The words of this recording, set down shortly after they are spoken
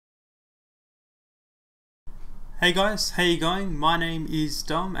Hey guys, how you going? My name is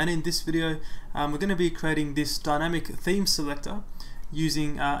Dom, and in this video we're going to be creating this dynamic theme selector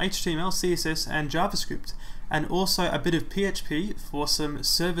using HTML, CSS and JavaScript, and also a bit of PHP for some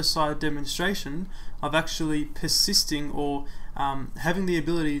server-side demonstration of actually persisting or having the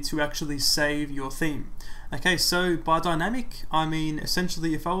ability to actually save your theme. Okay, so by dynamic I mean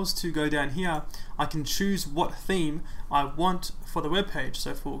essentially if I was to go down here, I can choose what theme I want for the web page.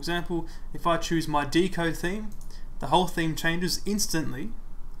 So for example, if I choose my dcode theme, the whole theme changes instantly,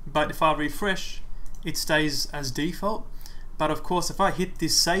 but if I refresh, it stays as default. But of course, if I hit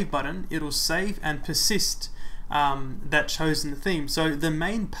this save button, it'll save and persist that chosen theme. So the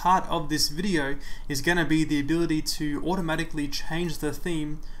main part of this video is going to be the ability to automatically change the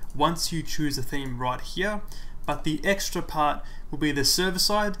theme once you choose a theme right here. But the extra part will be the server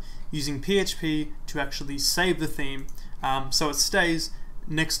side using PHP to actually save the theme so it stays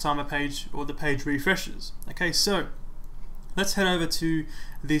next time a page or the page refreshes. Okay, so let's head over to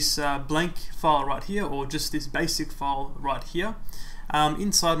this blank file right here, or just this basic file right here.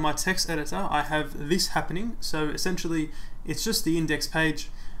 Inside my text editor I have this happening. So essentially it's just the index page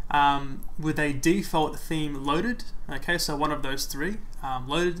with a default theme loaded. Okay, so one of those three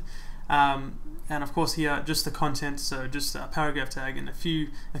loaded, and of course here just the content, so just a paragraph tag and a few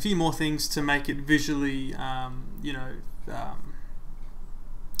more things to make it visually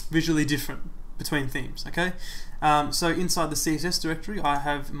visually different between themes. Okay, so inside the CSS directory I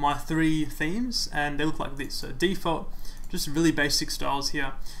have my three themes and they look like this. So default, just really basic styles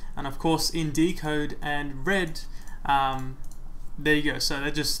here, and of course in dcode and red, there you go. So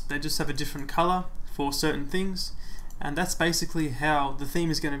they just have a different color for certain things, and that's basically how the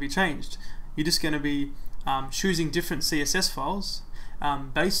theme is going to be changed. You're just going to be choosing different CSS files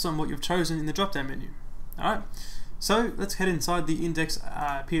based on what you've chosen in the drop down menu. Alright, so let's head inside the index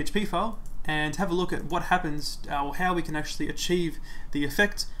PHP file and have a look at what happens, or how we can actually achieve the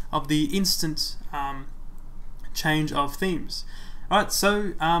effect of the instant change of themes. Alright,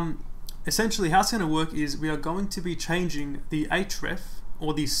 so essentially how it's going to work is we are going to be changing the href,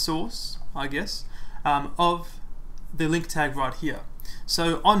 or the source, I guess, of the link tag right here.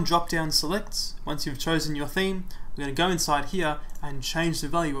 So on drop down selects, once you've chosen your theme, we're going to go inside here and change the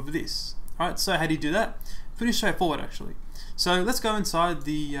value of this. Alright, so how do you do that? Pretty straightforward actually. So let's go inside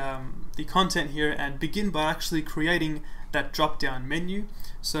the content here and begin by actually creating that drop down menu.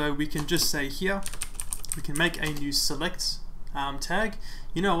 So we can just say here, we can make a new select tag.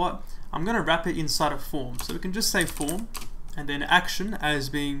 You know what, I'm going to wrap it inside a form. So we can just say form and then action as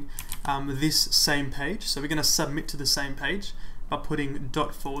being this same page. So we're going to submit to the same page by putting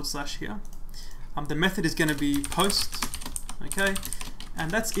 // here. The method is going to be post. Okay,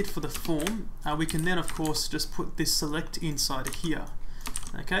 and that's it for the form. We can then of course just put this select inside here.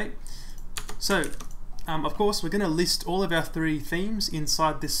 Okay, so of course we're going to list all of our three themes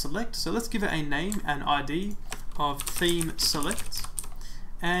inside this select. So let's give it a name and ID of theme select,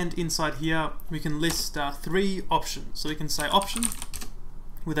 and inside here we can list three options. So we can say option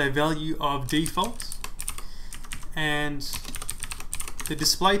with a value of default, and the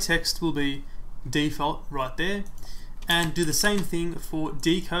display text will be default right there, and do the same thing for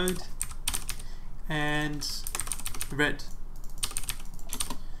dcode and red.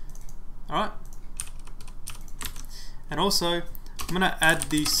 Alright, and also I'm going to add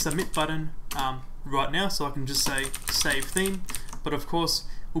the submit button right now, so I can just say save theme, but of course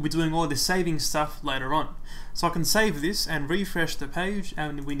we'll be doing all the saving stuff later on. So I can save this and refresh the page,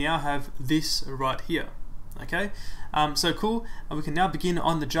 and we now have this right here. Okay, so cool. We can now begin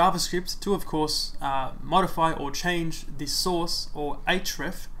on the JavaScript to of course modify or change the source or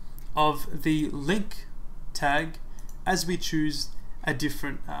href of the link tag as we choose a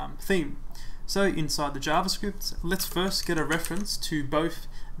different theme. So inside the JavaScript, let's first get a reference to both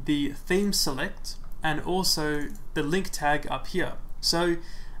the theme select and also the link tag up here. So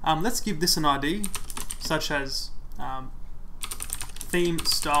let's give this an ID such as theme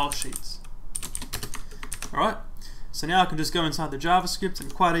style sheets. Alright, so now I can just go inside the JavaScript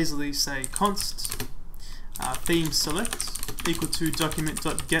and quite easily say const theme select equal to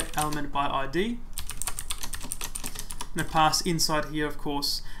document.getElementById. I'm going to pass inside here of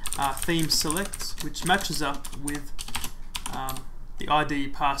course theme select, which matches up with the ID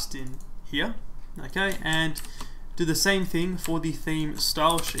passed in here. Okay, and do the same thing for the theme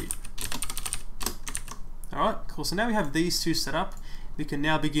style sheet. Alright, cool. So now we have these two set up. We can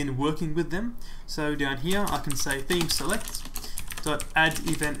now begin working with them. So down here I can say theme select dot add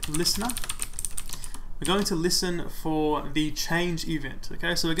event listener. We're going to listen for the change event.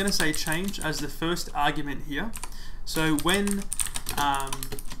 Okay, so we're going to say change as the first argument here. So when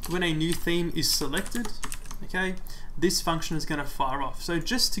a new theme is selected, okay, this function is going to fire off. So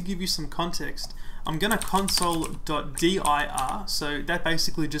just to give you some context, I'm going to console.dir, so that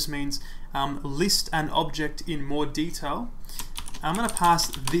basically just means list an object in more detail. I'm going to pass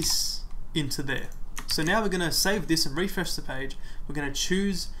this into there. So now we're going to save this and refresh the page. We're going to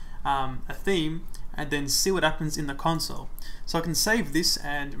choose a theme and then see what happens in the console. So I can save this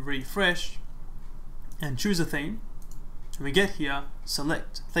and refresh and choose a theme, and we get here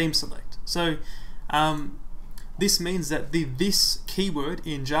select, theme select. So this means that this keyword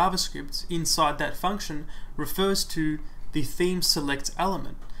in JavaScript inside that function refers to the theme select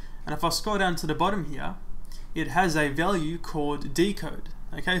element. And if I scroll down to the bottom here, it has a value called dcode.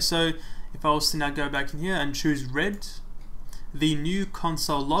 Okay, so if I was to now go back in here and choose red, the new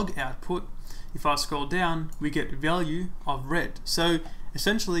console log output, if I scroll down, we get value of red. So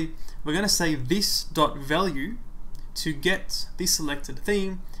essentially, we're going to say this dot value to get the selected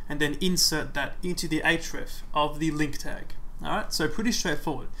theme and then insert that into the href of the link tag. Alright, so pretty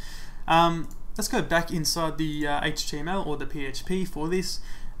straightforward. Let's go back inside the HTML or the PHP for this,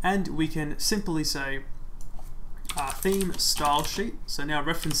 and we can simply say theme style sheet. So now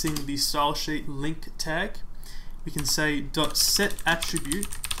referencing the style sheet link tag, we can say dot set attribute.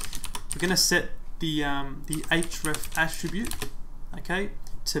 We're going to set the href attribute, okay,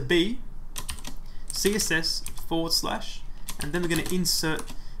 to be CSS / and then we're going to insert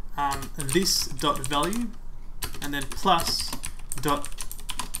this dot value and then plus dot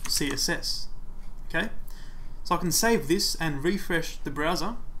CSS. Okay, so I can save this and refresh the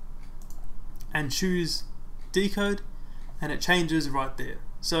browser and choose decode, and it changes right there.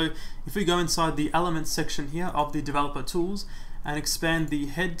 So if we go inside the elements section here of the developer tools and expand the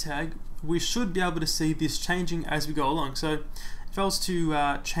head tag, we should be able to see this changing as we go along. So if I was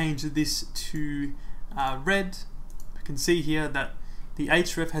to change this to red, you can see here that the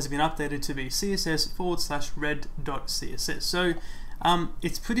href has been updated to be CSS / red.css. So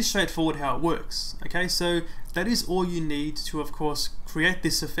it's pretty straightforward how it works. Okay, so that is all you need to, of course, create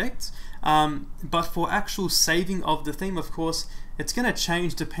this effect. But for actual saving of the theme, of course, it's going to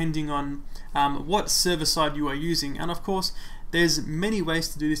change depending on what server side you are using. And of course, there's many ways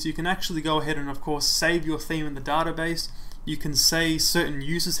to do this. You can actually go ahead and, of course, save your theme in the database. You can say certain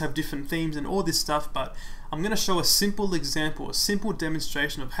users have different themes and all this stuff, but I'm going to show a simple example, a simple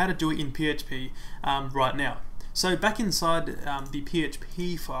demonstration of how to do it in PHP right now. So back inside the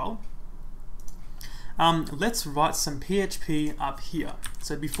PHP file, let's write some PHP up here.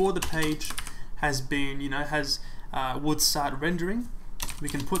 So before the page has been, would start rendering, we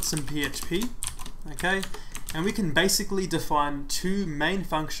can put some PHP, okay, and we can basically define two main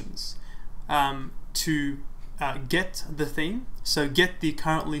functions to get the theme, so get the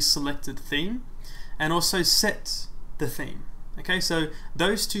currently selected theme, and also set the theme. Okay, so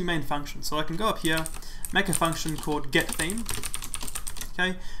those two main functions. So I can go up here, make a function called getTheme.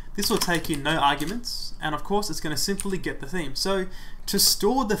 Okay, this will take in no arguments, and of course it's going to simply get the theme. So to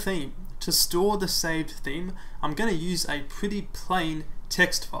store the theme, to store the saved theme, I'm going to use a pretty plain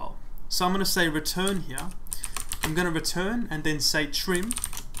text file. So I'm going to say return here. I'm going to return and then say trim,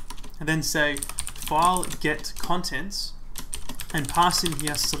 and then say file get contents, and pass in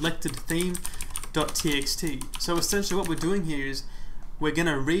here selected theme.txt. So essentially what we're doing here is we're going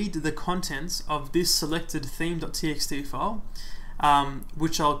to read the contents of this selected theme.txt file,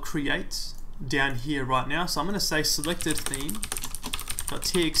 which I'll create down here right now. So I'm going to say selected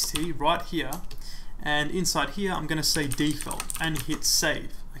theme.txt right here, and inside here I'm going to say default and hit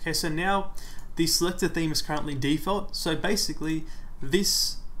save. Okay, so now the selected theme is currently default, so basically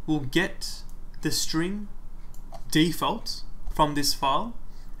this will get the string default from this file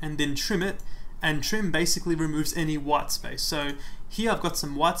and then trim it, and trim basically removes any white space. So here I've got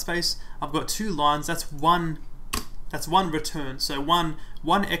some white space, I've got two lines, that's one return, so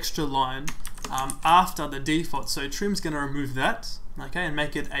one extra line after the default. So trim's going to remove that, okay, and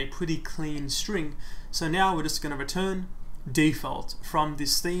make it a pretty clean string. So now we're just going to return default from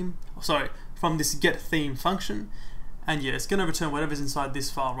this theme, from this getTheme function, and yeah, it's going to return whatever's inside this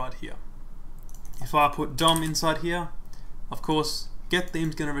file right here. If I put DOM inside here, of course,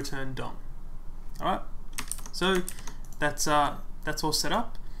 getTheme's going to return DOM. Alright, so that's all set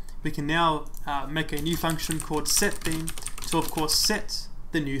up. We can now make a new function called setTheme to, of course, set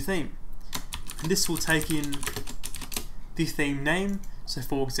the new theme. And this will take in the theme name, so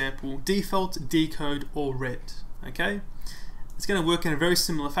for example, default, decode, or red. Okay, it's going to work in a very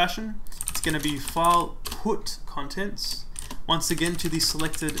similar fashion. It's going to be file put contents, once again to the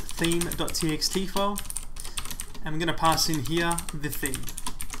selected theme.txt file, and we're going to pass in here the theme.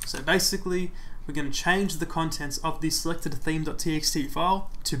 So basically, we're going to change the contents of the selected theme.txt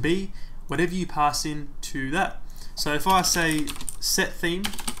file to be whatever you pass in to that. So if I say set theme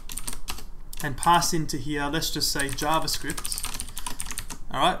and pass into here, let's just say JavaScript,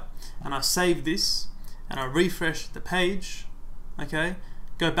 alright, and I save this and I refresh the page, okay,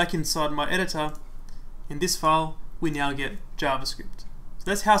 go back inside my editor, in this file we now get JavaScript. So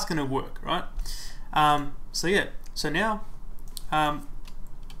that's how it's going to work, right? So yeah, so now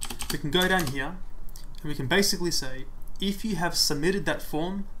we can go down here and we can basically say, if you have submitted that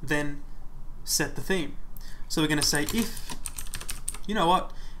form, then set the theme. So we're going to say if, you know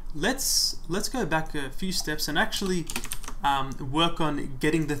what, let's go back a few steps and actually work on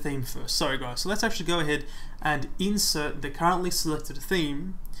getting the theme first. Sorry guys, so let's actually go ahead and insert the currently selected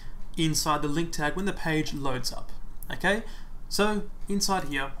theme inside the link tag when the page loads up. Okay, so inside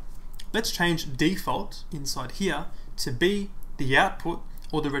here, let's change default inside here to be the output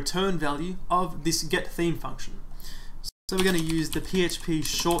or the return value of this get theme function. So we're going to use the PHP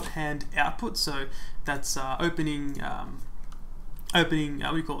shorthand output. So that's opening what do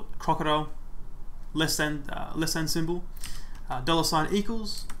you call it? Crocodile, less than symbol, $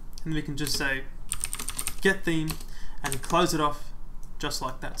 equals, and we can just say get theme and close it off just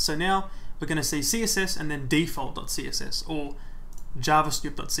like that. So now we're going to see CSS and then default.css or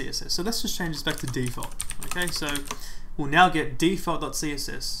javascript.css. So let's just change this back to default. Okay, so we'll now get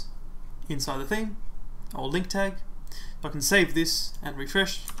default.css inside the theme or link tag. If I can save this and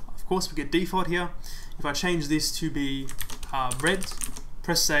refresh, of course we get default here. If I change this to be red,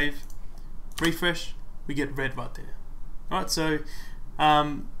 press save, refresh, we get red right there. Alright, so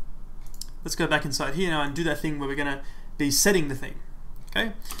let's go back inside here now and do that thing where we're going to be setting the theme.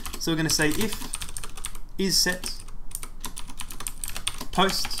 Okay, so we're going to say if is set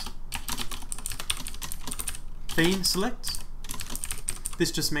post theme select.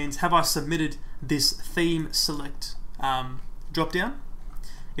 This just means have I submitted this theme select drop down.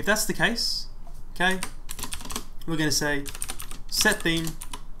 If that's the case, okay, we're going to say set theme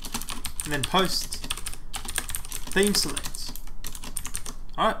and then post theme select.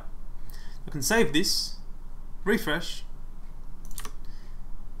 Alright, I can save this, refresh.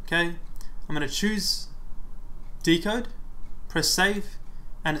 Okay, I'm going to choose decode, press save,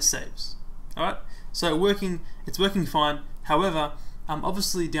 and it saves. Alright, so it's working fine. However,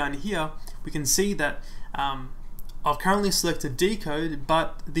 obviously down here we can see that I've currently selected decode,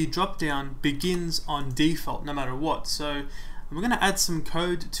 but the drop down begins on default no matter what. So we're going to add some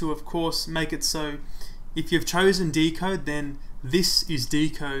code to, of course, make it so if you've chosen decode, then this is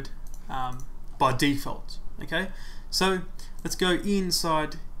decode by default. Okay, so let's go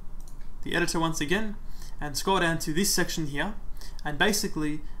inside the editor once again and scroll down to this section here, and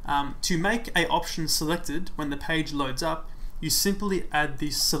basically to make a option selected when the page loads up, you simply add the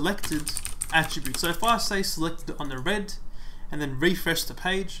selected attribute. So if I say selected on the red and then refresh the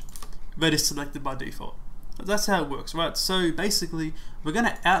page, red is selected by default. That's how it works, right? So basically we're going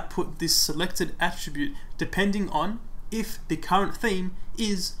to output this selected attribute depending on if the current theme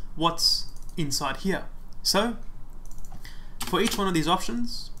is what's inside here. So for each one of these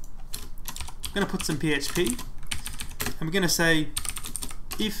options, I'm going to put some PHP and we're going to say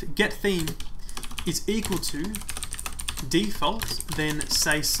if get theme is equal to default, then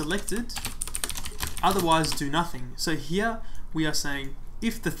say selected, otherwise do nothing. So here we are saying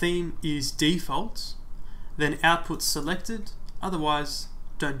if the theme is default, then output selected, otherwise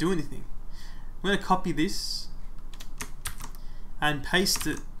don't do anything. I'm going to copy this and paste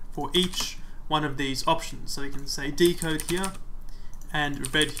it for each one of these options. So we can say decode here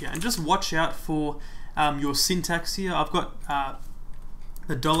and red here, and just watch out for your syntax here. I've got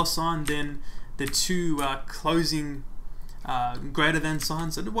the $, then the two closing greater than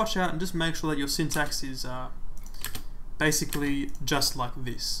signs, so watch out and just make sure that your syntax is basically just like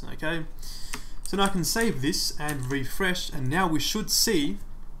this. Okay, so now I can save this and refresh, and now we should see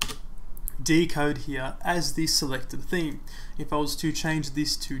decode here as the selected theme. If I was to change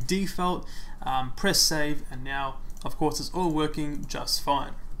this to default, press save, and now of course it's all working just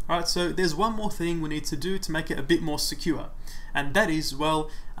fine. Alright, so there's one more thing we need to do to make it a bit more secure, and that is, well,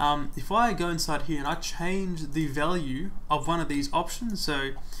 if I go inside here and I change the value of one of these options,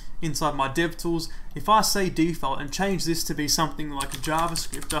 so inside my DevTools, if I say default and change this to be something like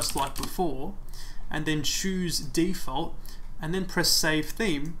JavaScript just like before, and then choose default and then press save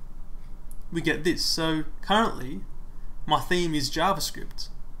theme, we get this. So currently my theme is JavaScript,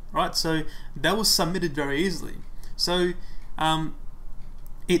 right? So that was submitted very easily. So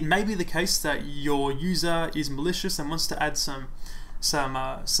it may be the case that your user is malicious and wants to add some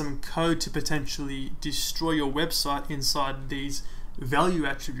code to potentially destroy your website inside these value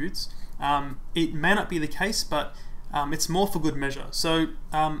attributes. It may not be the case, but it's more for good measure. So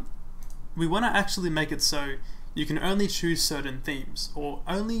we want to actually make it so you can only choose certain themes or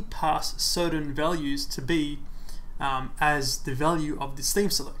only pass certain values to be as the value of this theme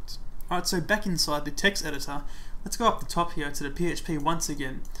select. Alright, so back inside the text editor, let's go up the top here to the PHP once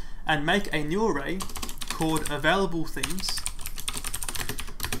again and make a new array called available themes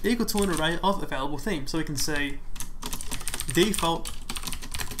equal to an array of available themes. So we can say default,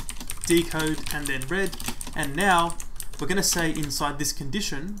 decode, and then red. And now we're going to say inside this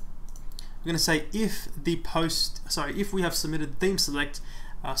condition, we're going to say if we have submitted theme select,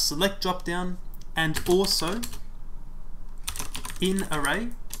 select dropdown, and also in array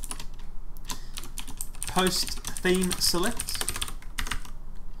post theme select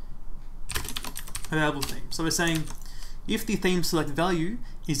available theme. So we're saying if the theme select value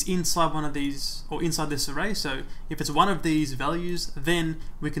is inside one of these or inside this array, so if it's one of these values, then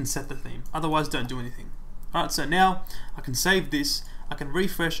we can set the theme. Otherwise, don't do anything. Alright, so now I can save this, I can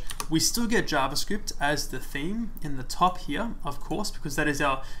refresh. We still get JavaScript as the theme in the top here, of course, because that is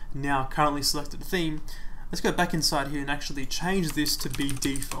our now currently selected theme. Let's go back inside here and actually change this to be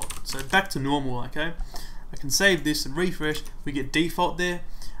default. So back to normal, okay? I can save this and refresh, we get default there.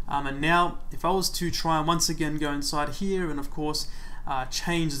 And now if I was to try and once again go inside here and of course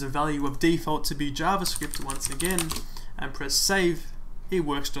change the value of default to be JavaScript once again and press save, it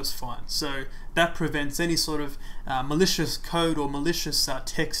works just fine. So that prevents any sort of malicious code or malicious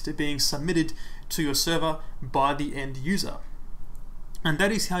text being submitted to your server by the end user. And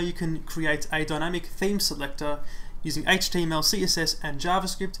that is how you can create a dynamic theme selector using HTML, CSS, and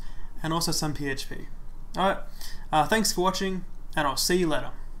JavaScript, and also some PHP. Alright, thanks for watching, and I'll see you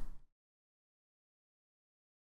later.